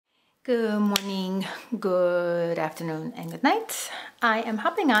Good morning, good afternoon, and good night. I am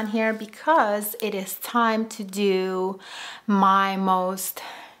hopping on here because it is time to do my most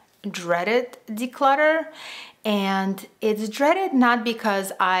dreaded declutter. And it's dreaded not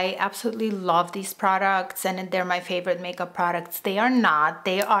because I absolutely love these products and they're my favorite makeup products. They are not.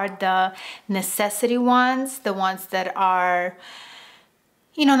 They are the necessity ones, the ones that are,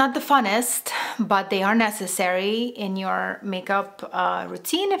 you know, not the funnest, but they are necessary in your makeup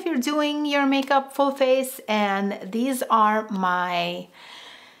routine if you're doing your makeup full face. And these are my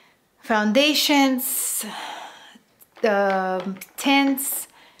foundations, the tints,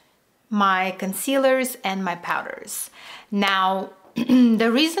 my concealers, and my powders. Now,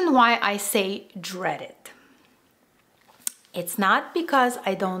 the reason why I say dreaded, it's not because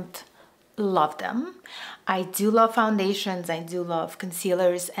I don't love them. I do love foundations, I do love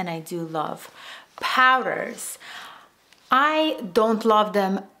concealers, and I do love powders. I don't love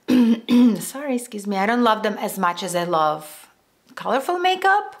them, sorry, excuse me, I don't love them as much as I love colorful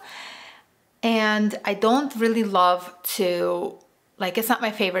makeup. And I don't really love to, like, it's not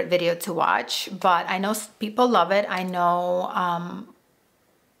my favorite video to watch, but I know people love it. I know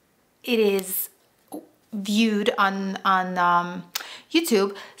it is viewed on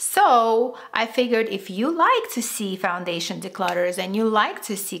YouTube. So I figured if you like to see foundation declutters and you like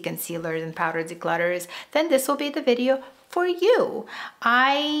to see concealers and powder declutters, then this will be the video for you.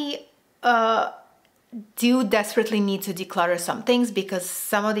 I do desperately need to declutter some things because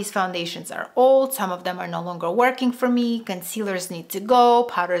some of these foundations are old, some of them are no longer working for me, concealers need to go,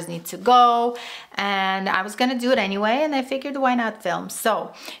 powders need to go, and I was gonna do it anyway, and I figured why not film.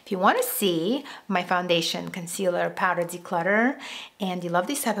 So if you want to see my foundation, concealer, powder declutter, and you love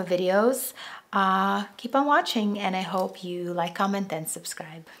these type of videos, keep on watching, and I hope you like, comment, and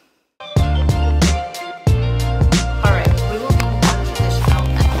subscribe. Alright, we will move on traditional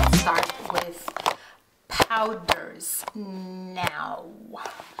and start with powders. Now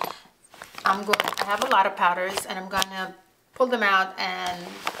I have a lot of powders and I'm gonna pull them out and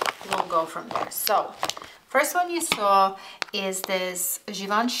we'll go from there. So first one you saw is this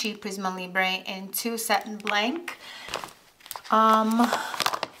Givenchy Prisma Libre in 2 Satin Blanc.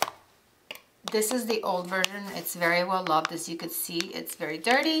 This is the old version. It's very well loved. As you could see, it's very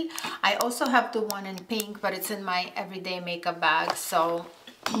dirty. I also have the one in pink, but it's in my everyday makeup bag, so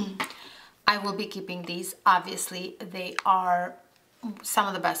I will be keeping these. Obviously, they are some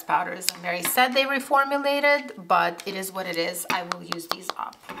of the best powders. I'm very sad they reformulated, but it is what it is. I will use these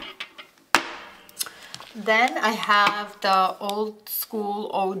up. Then I have the old school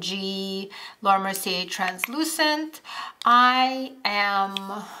OG Laura Mercier Translucent. I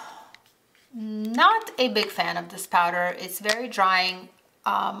am not a big fan of this powder. It's very drying.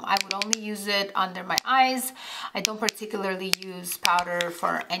 I would only use it under my eyes. I don't particularly use powder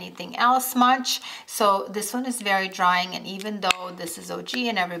for anything else much. So this one is very drying, and even though this is OG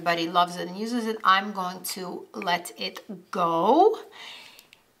and everybody loves it and uses it, I'm going to let it go.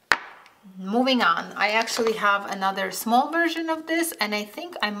 Moving on, I actually have another small version of this, and I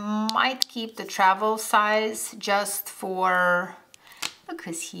think I might keep the travel size just for, look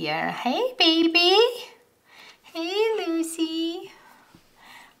who's here. Hey baby, hey Lucy.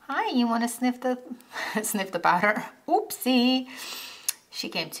 Hi, you want to sniff the powder? Oopsie. She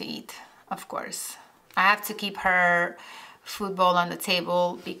came to eat, of course. I have to keep her food bowl on the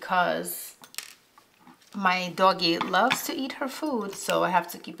table because my doggy loves to eat her food, so I have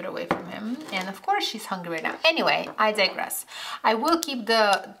to keep it away from him. And of course, she's hungry right now. Anyway, I digress. I will keep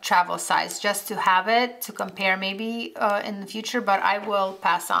the travel size just to have it to compare maybe in the future, but I will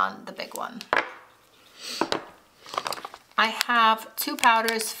pass on the big one. I have 2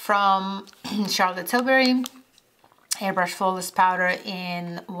 powders from Charlotte Tilbury, Airbrush Flawless Powder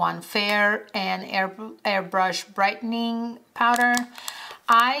in 1 Fair and Airbrush Brightening Powder.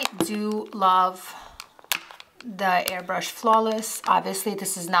 I do love the Airbrush Flawless. Obviously,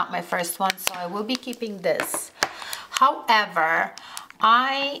 this is not my first one, so I will be keeping this. However,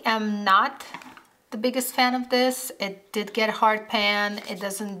 I am not the biggest fan of this. It did get hard pan. It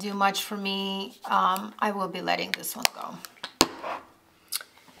doesn't do much for me. I will be letting this one go.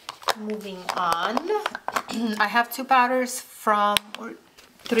 Moving on, I have 2 powders from, or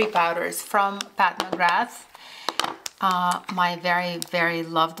 3 powders from Pat McGrath. My very, very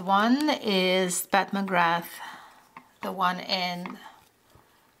loved one is Pat McGrath, the one in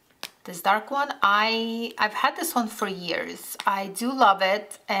this dark one. I've had this one for years. I do love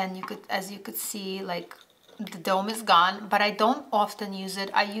it, and as you could see, like, the dome is gone, but I don't often use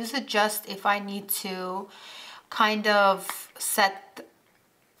it. I use it just if I need to kind of set,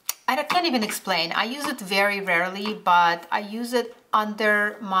 I can't even explain. I use it very rarely, but I use it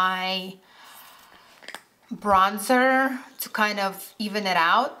under my bronzer to kind of even it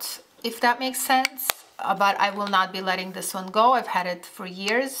out, if that makes sense. But I will not be letting this one go. I've had it for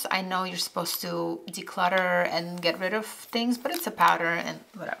years. I know you're supposed to declutter and get rid of things, but it's a powder and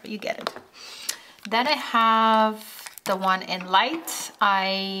whatever, you get it. Then I have the one in light.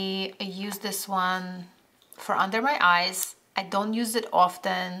 I use this one for under my eyes. I don't use it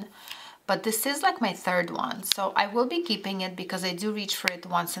often, but this is like my third one. So I will be keeping it because I do reach for it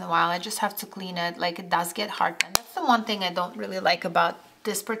once in a while. I just have to clean it. Like, it does get hard. And that's the one thing I don't really like about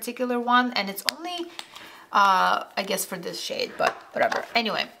this particular one. And it's only, I guess, for this shade, but whatever.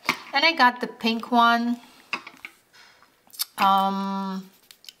 Anyway, and I got the pink one. I've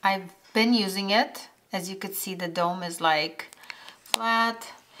been using it. As you could see, the dome is like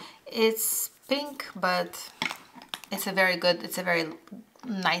flat. It's pink, but it's a very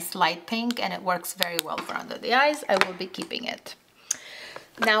nice light pink, and it works very well for under the eyes. I will be keeping it.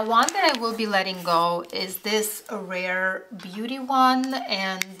 Now, one that I will be letting go is this Rare Beauty one,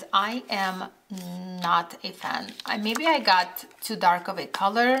 and I am not a fan. Maybe I got too dark of a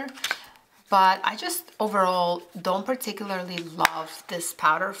color, but I just overall don't particularly love this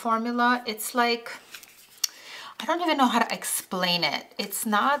powder formula. It's like, I don't even know how to explain it. It's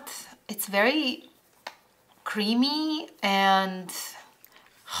very creamy and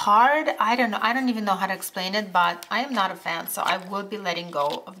hard. I don't even know how to explain it, but I am not a fan, so I will be letting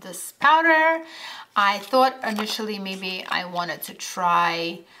go of this powder. I thought initially maybe I wanted to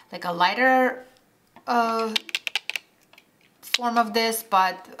try like a lighter form of this,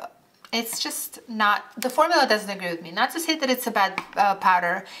 but it's just not, the formula doesn't agree with me. Not to say that it's a bad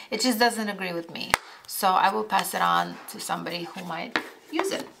powder, it just doesn't agree with me. So I will pass it on to somebody who might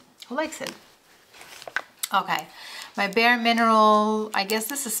use it, who likes it. Okay, my Bare Mineral, I guess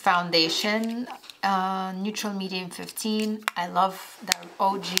this is foundation, Neutral Medium 15. I love the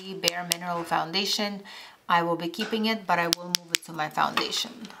OG Bare Mineral foundation. I will be keeping it, but I will move it to my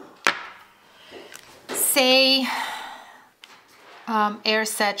foundation. Say Air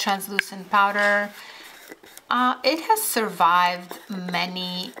Set Translucent Powder. It has survived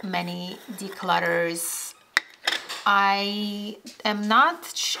many declutters. I am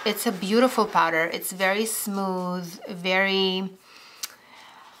not, it's a beautiful powder. It's very smooth, very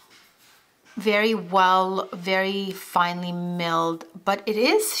well, very finely milled, but it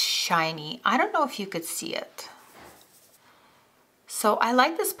is shiny. I don't know if you could see it. So I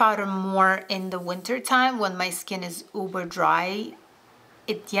like this powder more in the winter time when my skin is uber dry.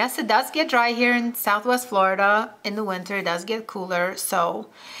 Yes, it does get dry here in Southwest Florida. In the winter, it does get cooler, so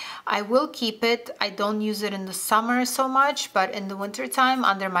I will keep it. I don't use it in the summer so much, but in the winter time,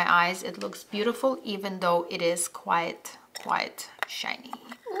 under my eyes, it looks beautiful, even though it is quite shiny.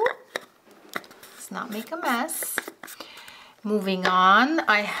 Let's not make a mess. Moving on,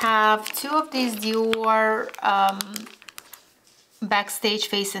 I have two of these Dior Backstage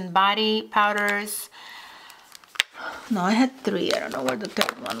Face and Body powders. No, I had three. I don't know where the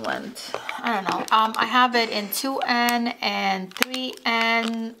third one went. I don't know. I have it in 2N and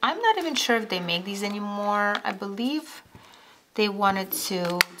 3N. I'm not even sure if they make these anymore. I believe they wanted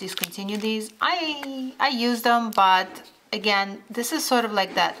to discontinue these. I use them, but again, this is sort of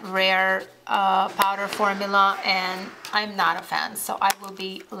like that rare powder formula, and I'm not a fan, so I will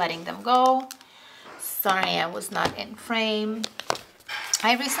be letting them go. Sorry, I was not in frame.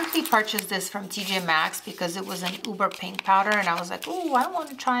 I recently purchased this from TJ Maxx because it was an uber pink powder, and I was like, oh, I want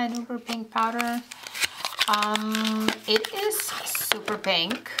to try an uber pink powder. It is super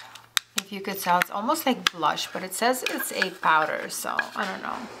pink. If you could tell, it's almost like blush, but it says it's a powder, so I don't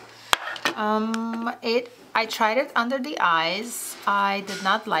know. I tried it under the eyes. I did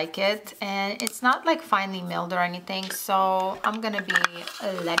not like it, and it's not like finely milled or anything, so I'm gonna be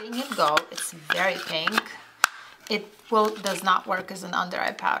letting it go. It's very pink. It does not work as an under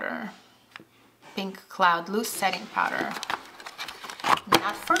eye powder. Pink Cloud Loose Setting Powder.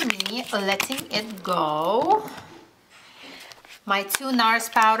 Not for me. Letting it go. My two NARS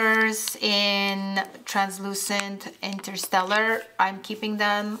powders in Translucent Interstellar. I'm keeping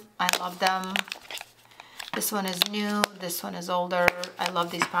them. I love them. This one is new. This one is older. I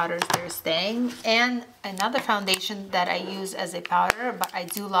love these powders. They're staying. And another foundation that I use as a powder, but I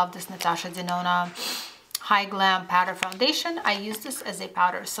do love this Natasha Denona High Glam Powder Foundation. I use this as a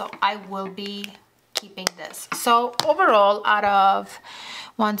powder, so I will be keeping this. So overall, out of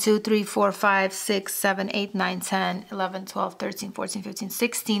 1, 2, 3, 4, 5, 6, 7, 8, 9, 10, 11, 12, 13, 14, 15,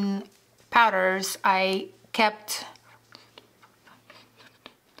 16 powders, I kept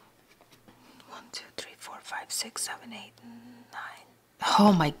 1, 2, 3, 4, 5, 6, 7, 8, 9,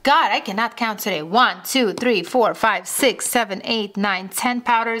 Oh my God, I cannot count today. 1, 2, 3, 4, 5, 6, 7, 8, 9, 10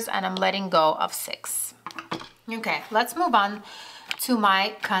 powders, and I'm letting go of 6. Okay, let's move on to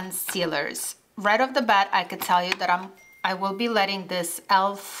my concealers. Right off the bat, I could tell you that I will be letting this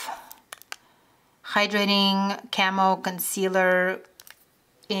e.l.f. Hydrating Camo Concealer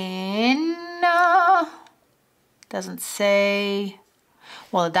in, doesn't say,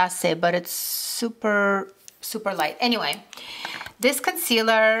 well, it does say, but it's super light. Anyway, this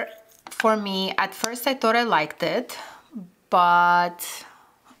concealer, for me, at first I thought I liked it, but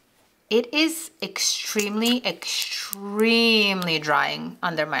it is extremely drying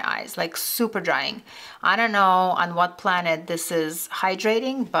under my eyes, like super drying. I don't know on what planet this is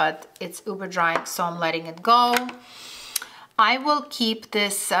hydrating, but it's uber drying, so I'm letting it go. I will keep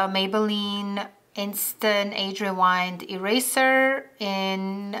this Maybelline Instant Age Rewind Eraser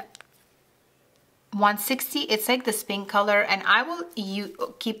in 160. It's like this pink color, and I will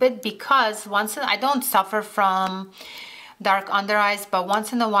keep it because I don't suffer from dark under eyes, but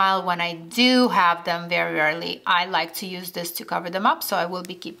once in a while when I do have them, very rarely, I like to use this to cover them up, so I will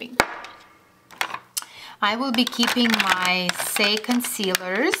be keeping my Say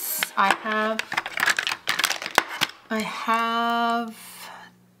concealers. I have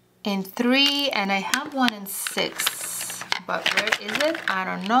in 3 and I have one in 6, but where is it? I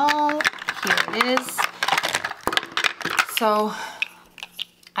don't know. Here it is. So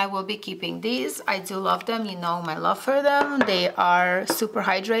I will be keeping these. I do love them. You know my love for them. They are super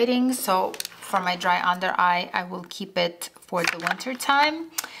hydrating. So for my dry under eye, I will keep it for the winter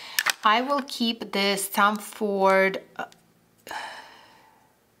time. I will keep this Tom Ford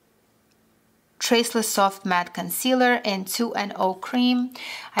Traceless Soft Matte Concealer in 2NO Cream.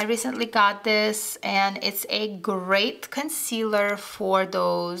 I recently got this, and it's a great concealer for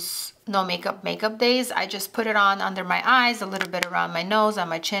those no makeup days. I just put it on under my eyes, a little bit around my nose, on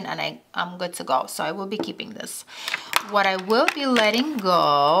my chin, and I'm good to go. So I will be keeping this. What I will be letting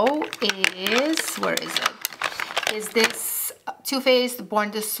go is, where is it? Is this Too Faced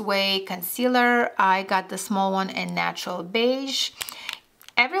Born This Way concealer. I got the small one in Natural Beige.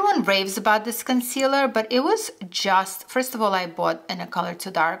 Everyone raves about this concealer, but it was just, first of all, I bought in a color too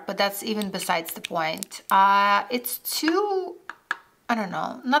dark, but that's even besides the point. It's too, I don't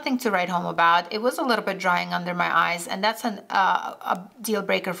know, nothing to write home about. It was a little bit drying under my eyes, and that's a deal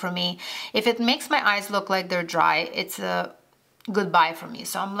breaker for me. If it makes my eyes look like they're dry, it's a goodbye for me.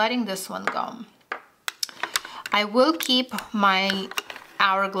 So I'm letting this one go. I will keep my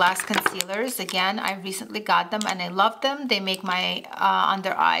Hourglass concealers. Again, I recently got them and I love them. They make my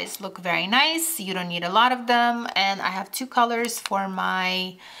under eyes look very nice. You don't need a lot of them. And I have 2 colors for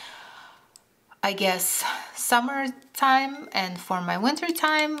my, I guess, summertime and for my winter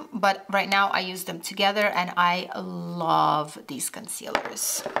time. But right now I use them together and I love these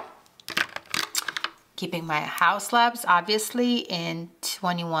concealers. Keeping my House Labs, obviously, in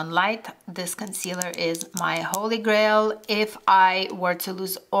 21 Light. This concealer is my holy grail. If I were to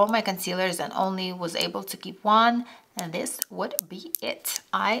lose all my concealers and only was able to keep one, then this would be it.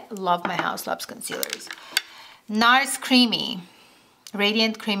 I love my House Labs concealers. NARS Creamy,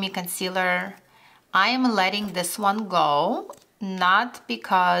 Radiant Creamy Concealer. I am letting this one go, not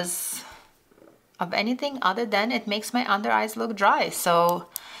because of anything other than it makes my under eyes look dry. So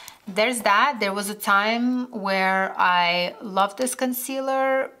there's that. There was a time where I loved this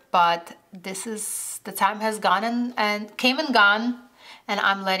concealer, but this is, the time has gone and came and gone, and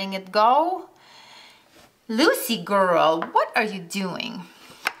I'm letting it go. Lucy girl, what are you doing?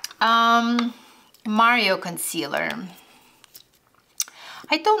 Mario concealer.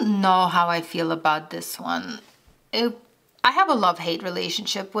 I don't know how I feel about this one. I have a love-hate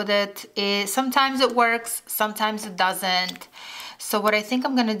relationship with it. Sometimes it works, sometimes it doesn't. So what I think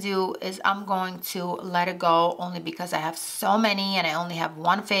I'm gonna do is I'm going to let it go, only because I have so many and I only have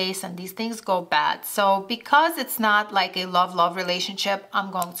one face and these things go bad. So because it's not like a love-love relationship,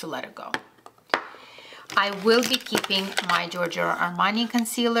 I'm going to let it go. I will be keeping my Giorgio Armani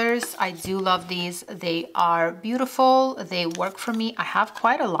concealers. I do love these. They are beautiful. They work for me. I have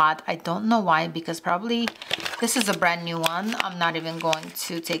quite a lot. I don't know why, because probably this is a brand new one. I'm not even going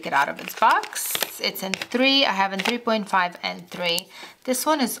to take it out of its box. It's in 3. I have in 3.5 and 3. This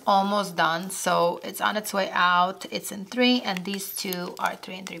one is almost done, so it's on its way out. It's in 3, and these two are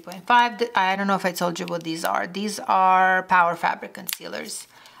 3 and 3.5. I don't know if I told you what these are. These are Power Fabric concealers.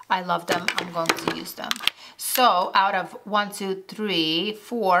 I love them. I'm going to use them. So out of 1, 2, 3,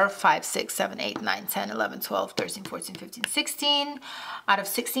 4, 5, 6, 7, 8, 9, 10, 11, 12, 13, 14, 15, 16. Out of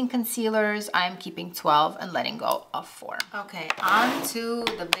 16 concealers, I'm keeping 12 and letting go of 4. Okay, on to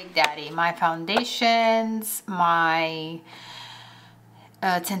the big daddy. My foundations, my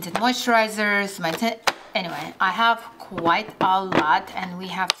tinted moisturizers, anyway, I have quite a lot and we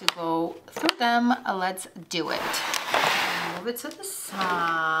have to go through them. Let's do it. Move it to the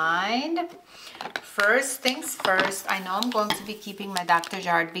side. First things first, I know I'm going to be keeping my Dr.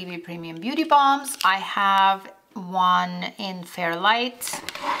 Jart BB Premium Beauty Bombs. I have one in Fair Light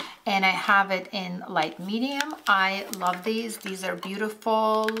and I have it in Light Medium. I love these. These are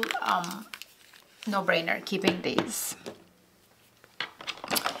beautiful. No-brainer keeping these.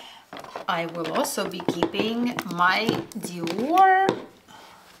 I will also be keeping my Dior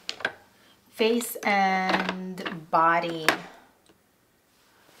Face and Body,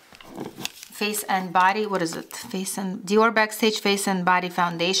 what is it? Dior Backstage Face and Body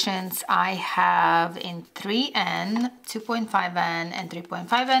Foundations. I have in 3N, 2.5N, and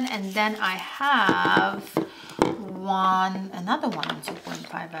 3.5N, and then I have another one in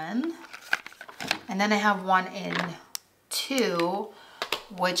 2.5N, and then I have one in 2,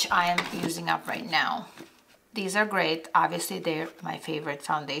 which I am using up right now. These are great. Obviously, they're my favorite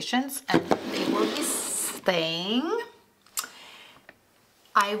foundations, and they will be staying.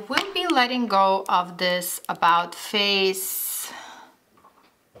 I will be letting go of this About Face,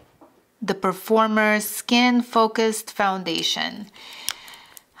 the Performer Skin Focused Foundation.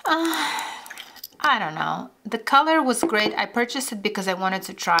 I don't know. The color was great. I purchased it because I wanted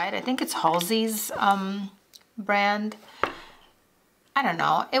to try it. I think it's Halsey's brand. I don't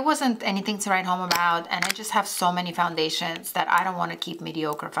know. It wasn't anything to write home about, and I just have so many foundations that I don't want to keep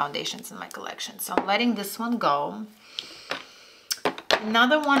mediocre foundations in my collection. So I'm letting this one go.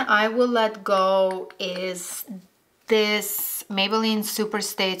 Another one I will let go is this Maybelline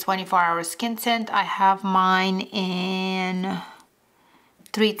Superstay 24-Hour Skin Tint. I have mine in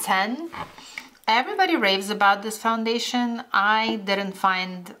 310. Everybody raves about this foundation. I didn't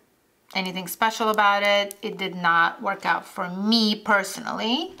find anything special about it. It did not work out for me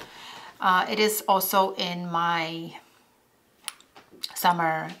personally. It is also in my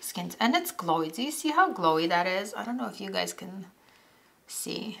summer skin, and it's glowy. Do you see how glowy that is? I don't know if you guys can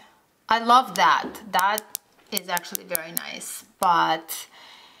see. I love that. That is actually very nice, but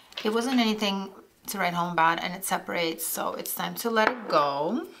it wasn't anything to write home about, and it separates, so it's time to let it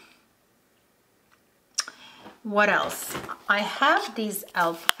go. What else? I have these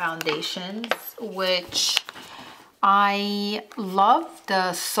e.l.f. foundations, which I love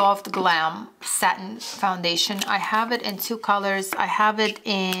the Soft Glam Satin Foundation. I have it in 2 colors. I have it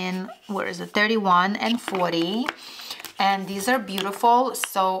in, where is it, 31 and 40. And these are beautiful,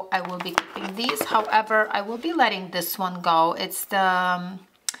 so I will be keeping these. However, I will be letting this one go. It's the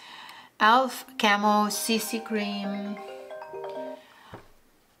e.l.f. Camo CC Cream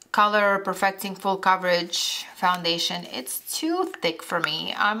Color Perfecting Full Coverage Foundation. It's too thick for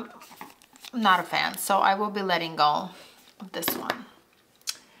me. I'm not a fan, so I will be letting go of this one.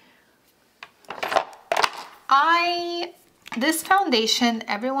 This foundation,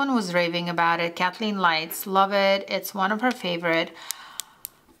 everyone was raving about it. Kathleen Lights, love it. It's one of her favorite.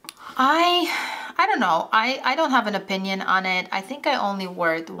 I don't know. I don't have an opinion on it. I think I only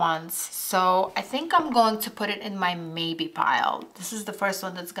wore it once. So I think I'm going to put it in my maybe pile. This is the first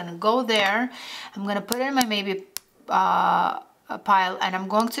one that's going to go there. I'm going to put it in my maybe pile, and I'm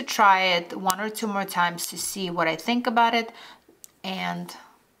going to try it 1 or 2 more times to see what I think about it. And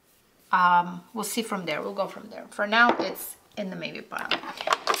we'll see from there. We'll go from there. For now, it's in the maybe pile.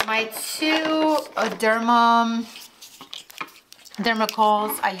 My 2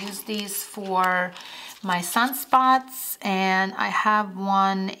 Dermacols, I use these for my sunspots, and I have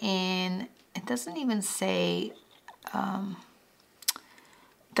one in, it doesn't even say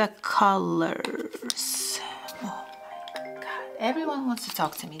the colors. Oh my God, everyone wants to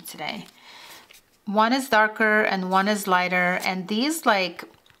talk to me today. One is darker and one is lighter, and these, like,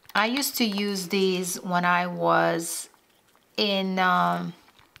 I used to use these when I was in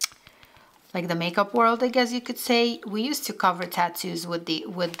like the makeup world, I guess you could say. We used to cover tattoos with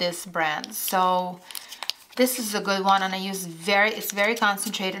this brand. So this is a good one, and it's very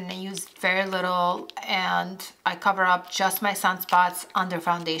concentrated, and I use very little, and I cover up just my sunspots under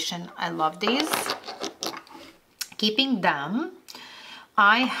foundation. I love these. Keeping them,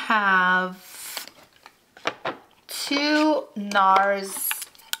 I have 2 NARS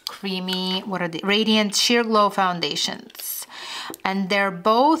creamy, what are they? Radiant Sheer Glow foundations, and they're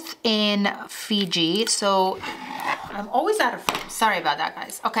both in Fiji. So I'm always out of frame. Sorry about that,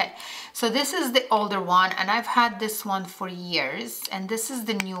 guys. Okay, so this is the older one, and I've had this one for years, and this is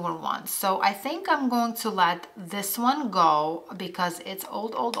the newer one. So I think I'm going to let this one go because it's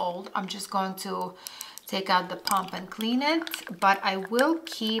old. I'm just going to take out the pump and clean it, but I will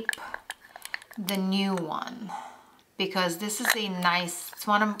keep the new one because this is a nice, it's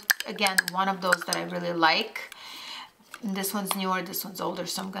one of those that I really like. And this one's newer, this one's older,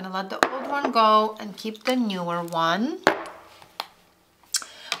 so I'm gonna let the old one go and keep the newer one.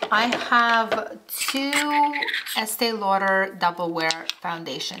 I have two Estee Lauder Double Wear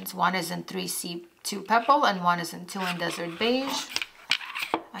foundations. One is in 3C2 Pebble and one is in 2 in Desert Beige.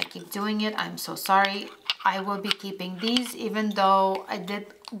 I keep doing it, I'm so sorry. I will be keeping these, even though I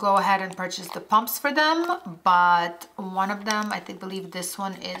did go ahead and purchase the pumps for them, but one of them, I believe this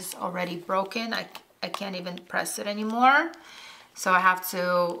one is already broken. I can't even press it anymore, so I have to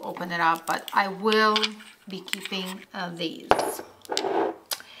open it up, but I will be keeping these.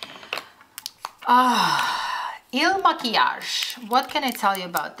 Il Maquillage, what can I tell you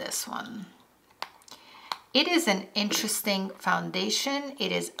about this one? It is an interesting foundation.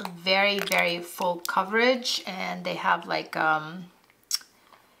 It is very, very full coverage, and they have like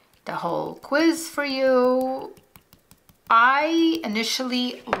the whole quiz for you. I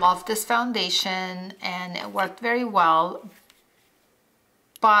initially loved this foundation and it worked very well,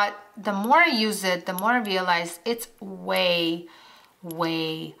 but the more I use it, the more I realize it's way,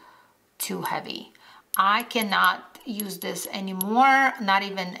 way too heavy. I cannot use this anymore, not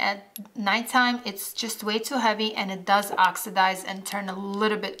even at nighttime. It's just way too heavy, and it does oxidize and turn a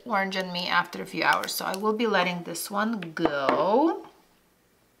little bit orange on me after a few hours. So I will be letting this one go.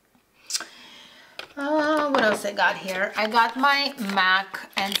 What else I got here? I got my MAC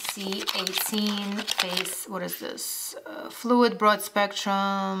NC18 face, what is this? Fluid Broad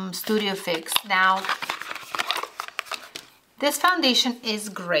Spectrum Studio Fix. Now, this foundation is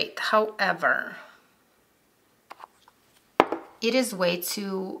great. However, it is way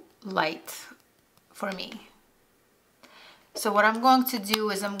too light for me. So what I'm going to do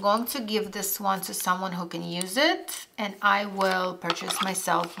is I'm going to give this one to someone who can use it, and I will purchase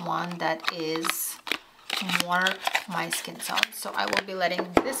myself one that is more my skin tone. So I will be letting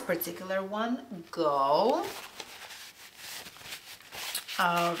this particular one go.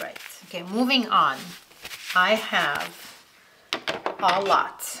 All right, okay, moving on. I have a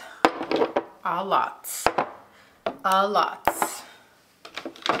lot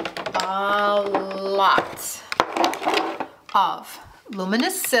of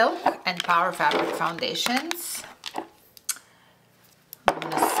Luminous Silk and Power Fabric foundations.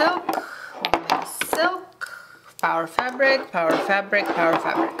 Luminous Silk, Power Fabric, Power Fabric, Power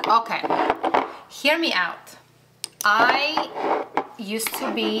Fabric. Okay, hear me out. I used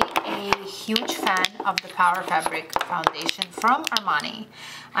to be a huge fan of the Power Fabric foundation from Armani.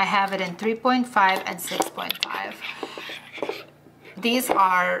 I have it in 3.5 and 6.5. These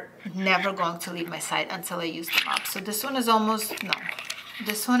are never going to leave my side until I use them up. So this one is almost, no,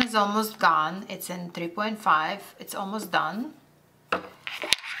 this one is almost gone. It's in 3.5, it's almost done.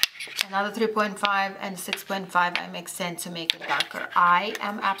 Another 3.5 and 6.5 I mixed in to make it darker. I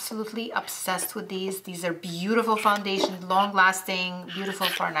am absolutely obsessed with these. These are beautiful foundations, long lasting, beautiful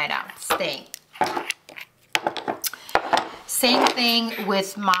for a night out, staying. Same thing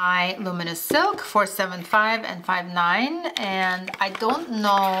with my Luminous Silk 475 and 59, and I don't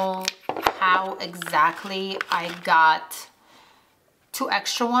know how exactly I got two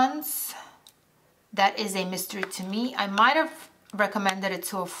extra ones. That is a mystery to me. I might have recommended it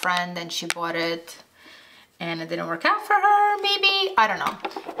to a friend and she bought it and it didn't work out for her, maybe, I don't know.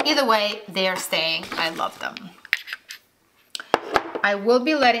 Either way, they are staying. I love them. I will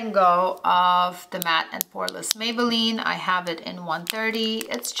be letting go of the matte and poreless Maybelline. I have it in 130.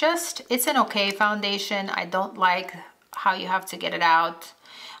 It's an okay foundation. I don't like how you have to get it out.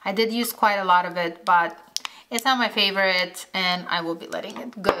 I did use quite a lot of it, but it's not my favorite, and I will be letting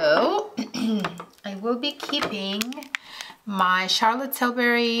it go. I will be keeping my Charlotte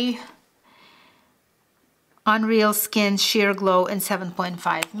Tilbury Unreal Skin Sheer Glow in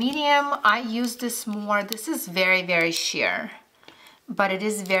 7.5 medium. I use this more. This is very, very sheer, but it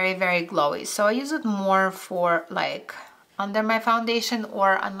is very, very glowy. So I use it more for like under my foundation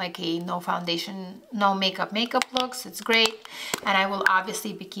or on like a no foundation, no makeup looks. It's great. And I will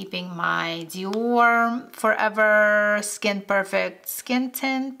obviously be keeping my Dior Forever Skin Perfect Skin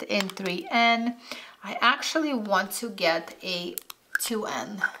Tint in 3N. I actually want to get a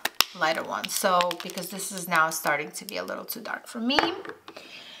 2N lighter one, so because this is now starting to be a little too dark for me.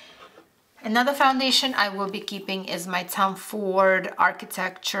 Another foundation I will be keeping is my Tom Ford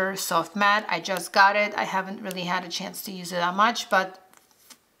Architecture Soft Matte. I just got it. I haven't really had a chance to use it that much, but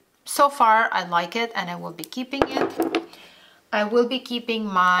so far I like it and I will be keeping it. I will be keeping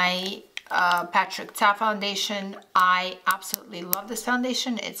my Patrick Ta foundation. I absolutely love this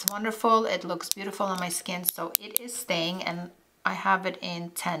foundation. It's wonderful. It looks beautiful on my skin, so it is staying, and I have it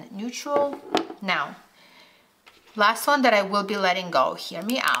in 10 neutral. Now, Last one that I will be letting go, hear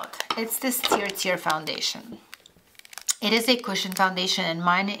me out. It's this Tear foundation. It is a cushion foundation and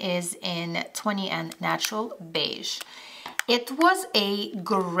mine is in 20N Natural Beige. It was a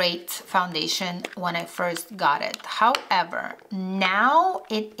great foundation when I first got it. However, now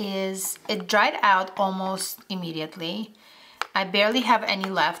it dried out almost immediately. I barely have any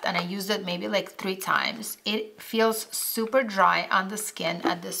left and I used it maybe like 3 times. It feels super dry on the skin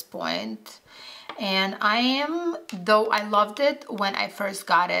at this point. And though I loved it when I first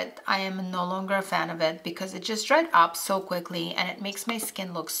got it, I am no longer a fan of it because it just dried up so quickly and it makes my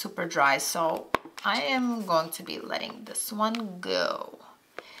skin look super dry. So I am going to be letting this one go.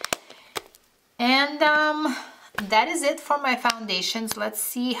 And that is it for my foundations. Let's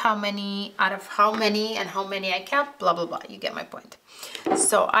see how many out of how many I kept, blah, blah, blah. You get my point.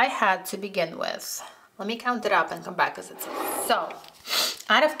 So I had to begin with, let me count it up and come back because it's so.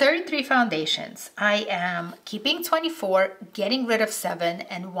 Out of 33 foundations, I am keeping 24, getting rid of 7,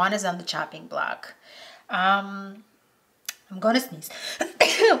 and 1 is on the chopping block. I'm going to sneeze.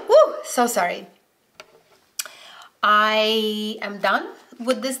 Woo, so sorry. I am done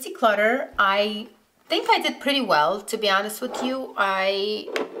with this declutter. I think I did pretty well, to be honest with you.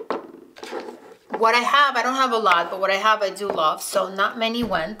 What I have, I don't have a lot, but what I have I do love, so not many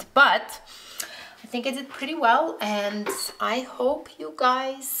went, but I think I did pretty well, and I hope you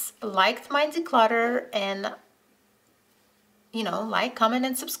guys liked my declutter, and you know, like, comment,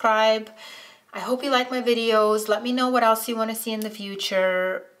 and subscribe. I hope you like my videos. Let me know what else you want to see in the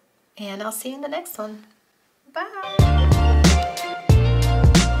future, and I'll see you in the next one. Bye.